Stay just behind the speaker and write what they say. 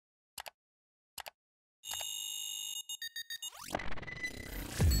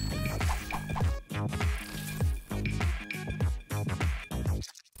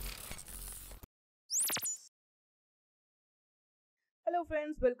Hello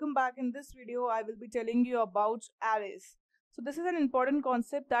friends, welcome back. In this video I will be telling you about arrays. So this is an important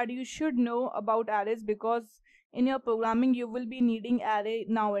concept that you should know about arrays because in your programming you will be needing array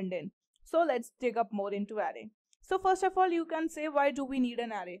now and then. So let's dig up more into array. So first of all, you can say, why do we need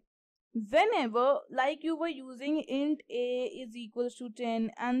an array? Whenever like you were using int a is equals to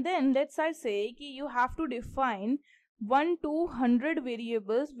 10, and then let's say you have to define 1 to 100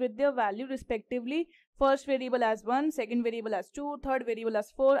 variables with their value respectively. First variable as 1, second variable as 2, third variable as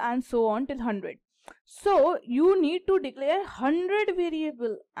 4, and so on till 100. So you need to declare 100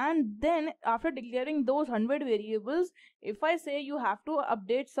 variable, and then after declaring those 100 variables, if I say you have to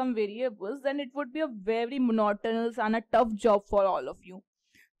update some variables, then it would be a very monotonous and a tough job for all of you.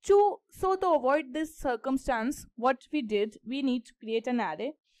 So to avoid this circumstance, what we did, we need to create an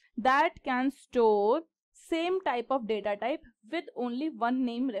array that can store same type of data type with only one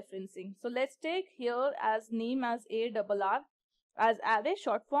name referencing. So let's take here as name as ARR as array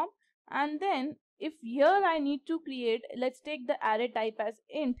short form, and then if here I need to create, let's take the array type as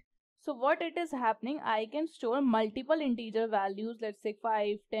int. So what it is happening, I can store multiple integer values, let's say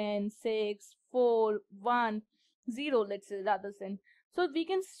 5, 10, 6, 4, 1, 0, let's say rather than. So we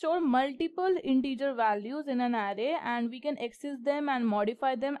can store multiple integer values in an array and we can access them and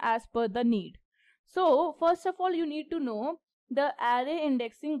modify them as per the need. So first of all, you need to know the array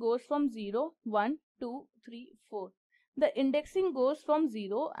indexing goes from 0, 1, 2, 3, 4. The indexing goes from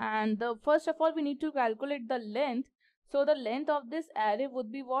 0, and first of all we need to calculate the length. So the length of this array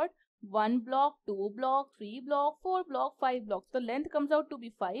would be what? 1 block, 2 block, 3 block, 4 block, 5 blocks. The length comes out to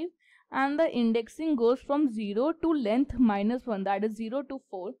be 5, and the indexing goes from 0 to length minus 1, that is 0 to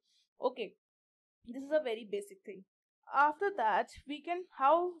 4. Okay, this is a very basic thing. After that, we can,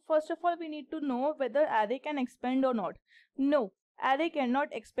 first of all we need to know whether array can expand or not. No, array cannot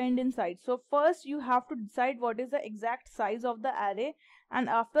expand in size. So first you have to decide what is the exact size of the array, and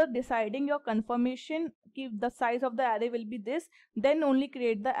after deciding your confirmation if the size of the array will be this, then only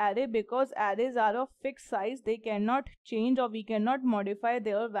create the array, because arrays are of fixed size, they cannot change or we cannot modify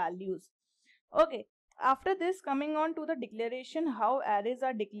their values. Okay, after this, coming on to the declaration, how arrays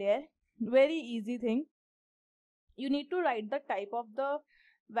are declared. Very easy thing. You need to write the type of the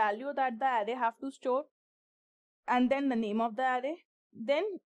value that the array have to store, and then the name of the array, then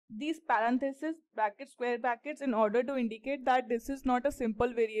these parentheses, brackets, square brackets, in order to indicate that this is not a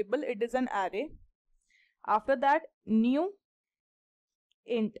simple variable, it is an array. After that, new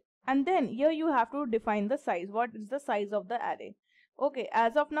int, and then here you have to define the size. What is the size of the array? Okay,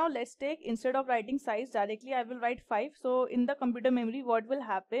 as of now, let's take, instead of writing size directly, I will write 5. So in the computer memory, what will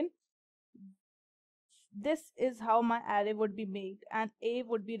happen, this is how my array would be made, and a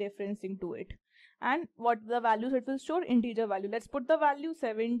would be referencing to it, and what the values it will store, integer value. Let's put the value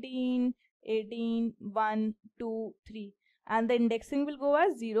 17, 18, 1, 2, 3, and the indexing will go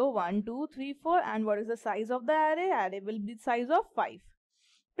as 0, 1, 2, 3, 4. And what is the size of the array? Array will be the size of 5.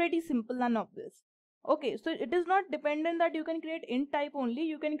 Pretty simple, none of this. Okay, so it is not dependent that you can create int type only.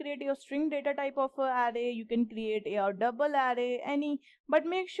 You can create your string data type of array, you can create your double array, any, but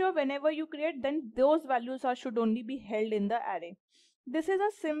make sure whenever you create, then those values should only be held in the array. This is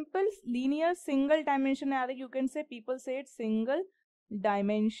a simple linear single dimension array. You can say, people say it's single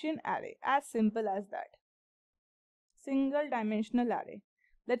dimension array, as simple as that. Single dimensional array.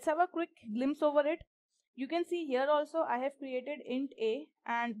 Let's have a quick glimpse over it. You can see here also I have created int a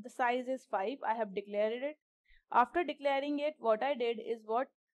and the size is 5. I have declared it. After declaring it, what I did is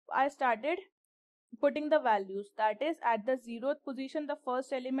I started putting the values. That is, at the 0th position the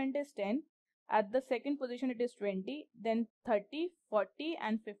first element is 10, at the second position it is 20, then 30, 40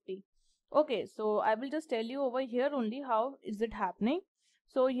 and 50. Okay, so I will just tell you over here only how is it happening.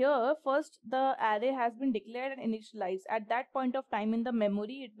 So here first the array has been declared and initialized. At that point of time in the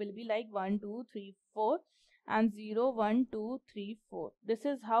memory, it will be like 1, 2, 3, 4 and 0, 1, 2, 3, 4. This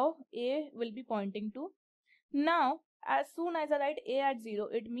is how a will be pointing to. Now as soon as I write a at 0,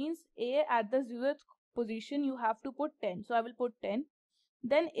 it means a at the 0th position you have to put 10. So I will put 10.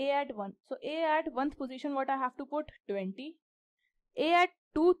 Then a at 1. So a at 1th position, what I have to put? 20. A at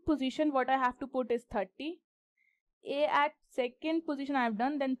 2th position, what I have to put is 30. A at 2nd position I have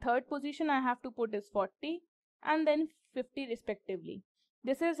done, then 3rd position I have to put is 40, and then 50 respectively.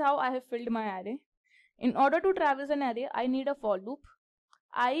 This is how I have filled my array. In order to traverse an array, I need a for loop.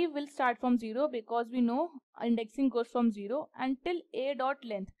 I will start from 0 because we know indexing goes from 0 until a dot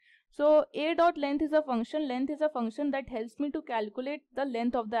length. So a dot length is a function. Length is a function that helps me to calculate the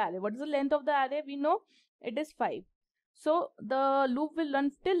length of the array. What is the length of the array? We know it is 5. So the loop will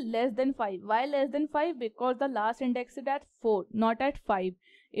run till less than 5. Why less than 5? Because the last index is at 4, not at 5.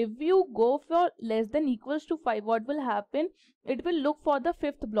 If you go for less than equals to 5, what will happen? It will look for the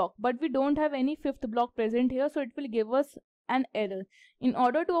fifth block, but we don't have any fifth block present here, so it will give us an error. In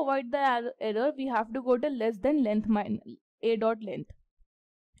order to avoid the error, we have to go to less than length minus a dot length.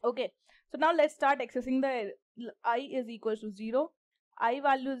 Okay, so now let's start accessing the I is equals to 0. I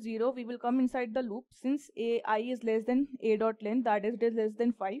value is 0. We will come inside the loop. Since I is less than a dot length, that is, it is less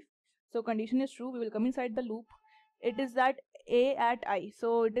than 5. So condition is true. We will come inside the loop. It is that a at I.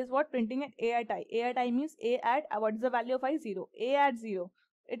 So it is what? Printing at a at I. A at I means a at, what is the value of I? 0. A at 0.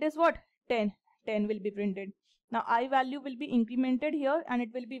 It is what? 10. 10 will be printed. Now I value will be incremented here and it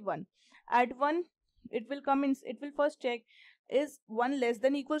will be 1. At 1, it will come in, it will first check, is 1 less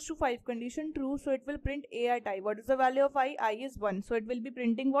than equals to 5? Condition true, so it will print a at I. What is the value of I? I is 1, so it will be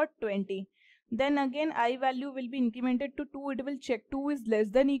printing what? 20. Then again I value will be incremented to 2. It will check 2 is less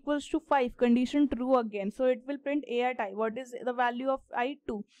than equals to 5. Condition true again, so it will print a at I. What is the value of I?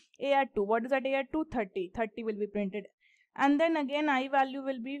 2. A at 2. What is that? A at 2? 30. 30 will be printed. And then again I value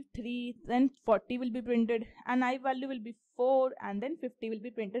will be 3, then 40 will be printed, and I value will be 4, and then 50 will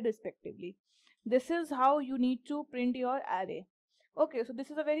be printed respectively. This is how you need to print your array. Okay, so this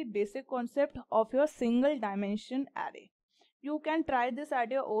is a very basic concept of your single dimension array. You can try this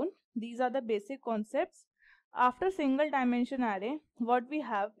at your own. These are the basic concepts. After single dimension array, what we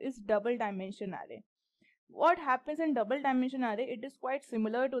have is double dimension array. What happens in double dimension array? It is quite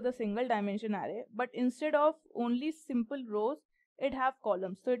similar to the single dimension array, but instead of only simple rows, it have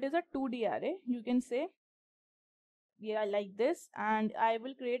columns. So it is a 2D array, you can say. Yeah, like this, and I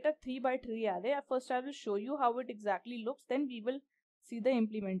will create a 3 by 3 array. First I will show you how it exactly looks, then we will see the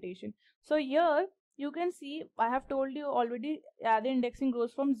implementation. So here you can see I have told you already array indexing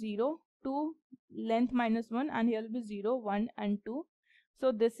goes from 0 to length minus 1, and here will be 0, 1 and 2.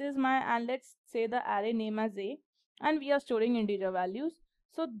 So this is my, and let's say the array name as A, and we are storing integer values.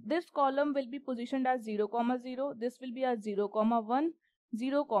 So this column will be positioned as 0, 0. This will be as 0, 1,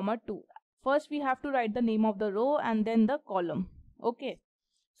 0, 2. First we have to write the name of the row and then the column. Okay,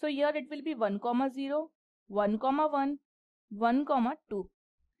 so here it will be 1, 0, 1, 1, 1, 2,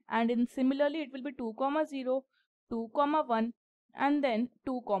 and in similarly it will be 2, 0, 2, 1, and then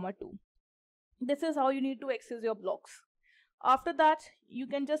 2, 2. This is how you need to access your blocks. After that you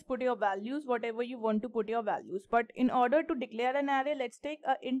can just put your values, whatever you want to put your values. But in order to declare an array, let's take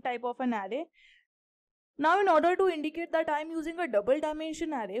a int type of an array. Now in order to indicate that I am using a double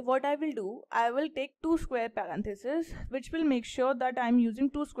dimension array, what I will do, I will take 2 square parentheses, which will make sure that I am using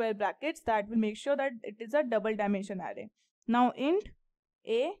 2 square brackets, that will make sure that it is a double dimension array. Now int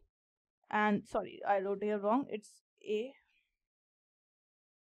A, and sorry, I wrote here wrong, it's A,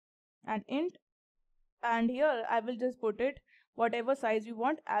 and int, and here I will just put it whatever size you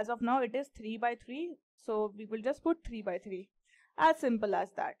want. As of now it is 3 by 3, so we will just put 3 by 3. As simple as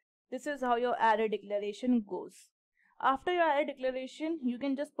that. This is how your array declaration goes. After your array declaration, you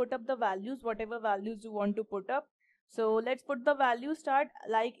can just put up the values, whatever values you want to put up. So let's put the value start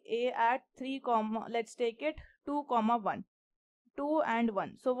like A at 3, let's take it 2, 1. 2 and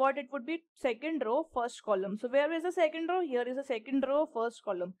 1. So what it would be? Second row, first column. So where is the second row? Here is the second row, first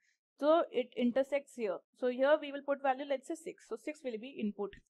column. So it intersects here. So here we will put value, let's say 6. So 6 will be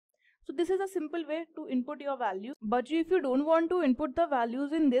input. So this is a simple way to input your values. But if you don't want to input the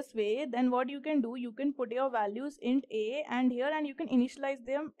values in this way, then what you can do, you can put your values int A and here, and you can initialize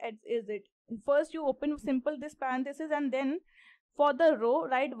them as is it. First you open simple this parenthesis, and then for the row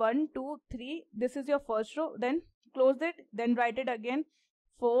write 1, 2, 3. This is your first row. Then close it. Then write it again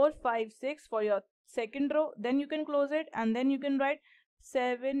 4, 5, 6 for your second row. Then you can close it, and then you can write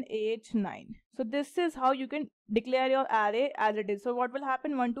 7, 8, 9. So this is how you can declare your array as it is. So what will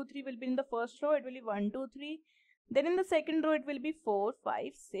happen? 1, 2, 3 will be in the first row. It will be 1, 2, 3. Then in the second row it will be 4,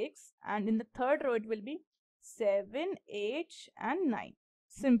 5, 6. And in the third row it will be 7, 8 and 9.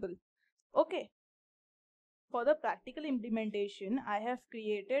 Simple. Okay. For the practical implementation, I have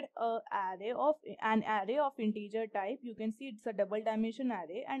created an array of integer type. You can see it's a double dimension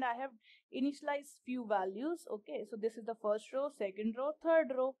array, and I have initialized few values. Okay, so this is the first row, second row,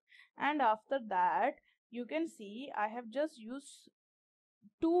 third row, and after that you can see I have just used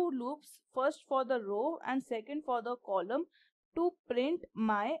 2 loops, first for the row and second for the column, to print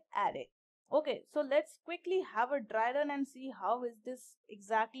my array. Okay, so let's quickly have a dry run and see how is this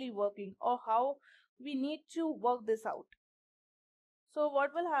exactly working, or how we need to work this out. So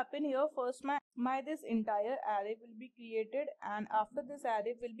what will happen here? First my this entire array will be created, and after this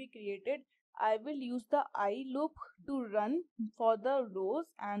array will be created, I will use the I loop to run for the rows,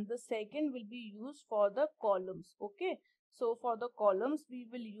 and the second will be used for the columns. Okay, so for the columns we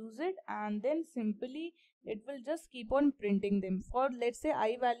will use it, and then simply it will just keep on printing them. For let's say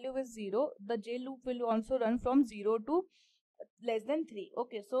I value is 0, the J loop will also run from 0 to less than 3.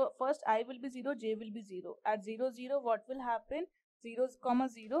 Okay, so first I will be 0, J will be 0. At 0 0, what will happen? 0 comma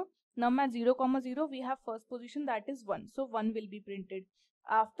 0. Now at 0 comma 0 we have first position, that is 1, so 1 will be printed.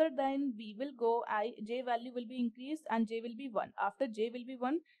 After then we will go, J value will be increased and J will be 1. After J will be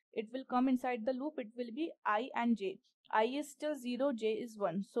 1, it will come inside the loop, it will be I and J. I is still 0, J is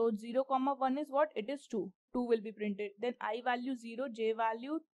 1, so 0 comma 1 is what? It is 2. 2 will be printed. Then I value 0, J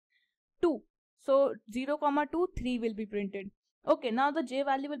value 2. So 0 comma 2, 3 will be printed. Okay, now the J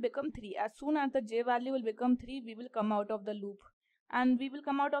value will become 3. As soon as the J value will become 3, we will come out of the loop. And we will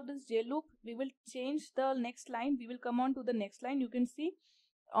come out of this J loop. We will change the next line. We will come on to the next line. You can see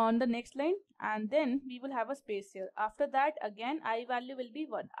on the next line, and then we will have a space here. After that, again I value will be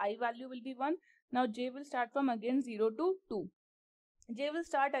 1. I value will be 1. Now J will start from again 0 to 2. J will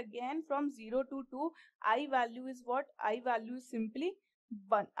start again from 0 to 2. I value is what? I value is simply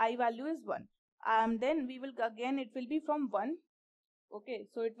 1. I value is 1. Then we will again, it will be from 1. Okay,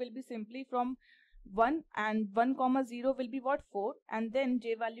 so it will be simply from 1, and 1 comma 0 will be what? 4, and then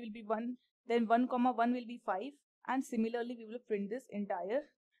J value will be 1. Then 1 comma 1 will be 5, and similarly we will print this entire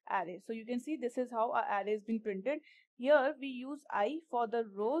array. So you can see this is how our array is being printed. Here we use I for the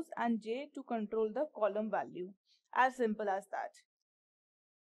rows and J to control the column value. As simple as that.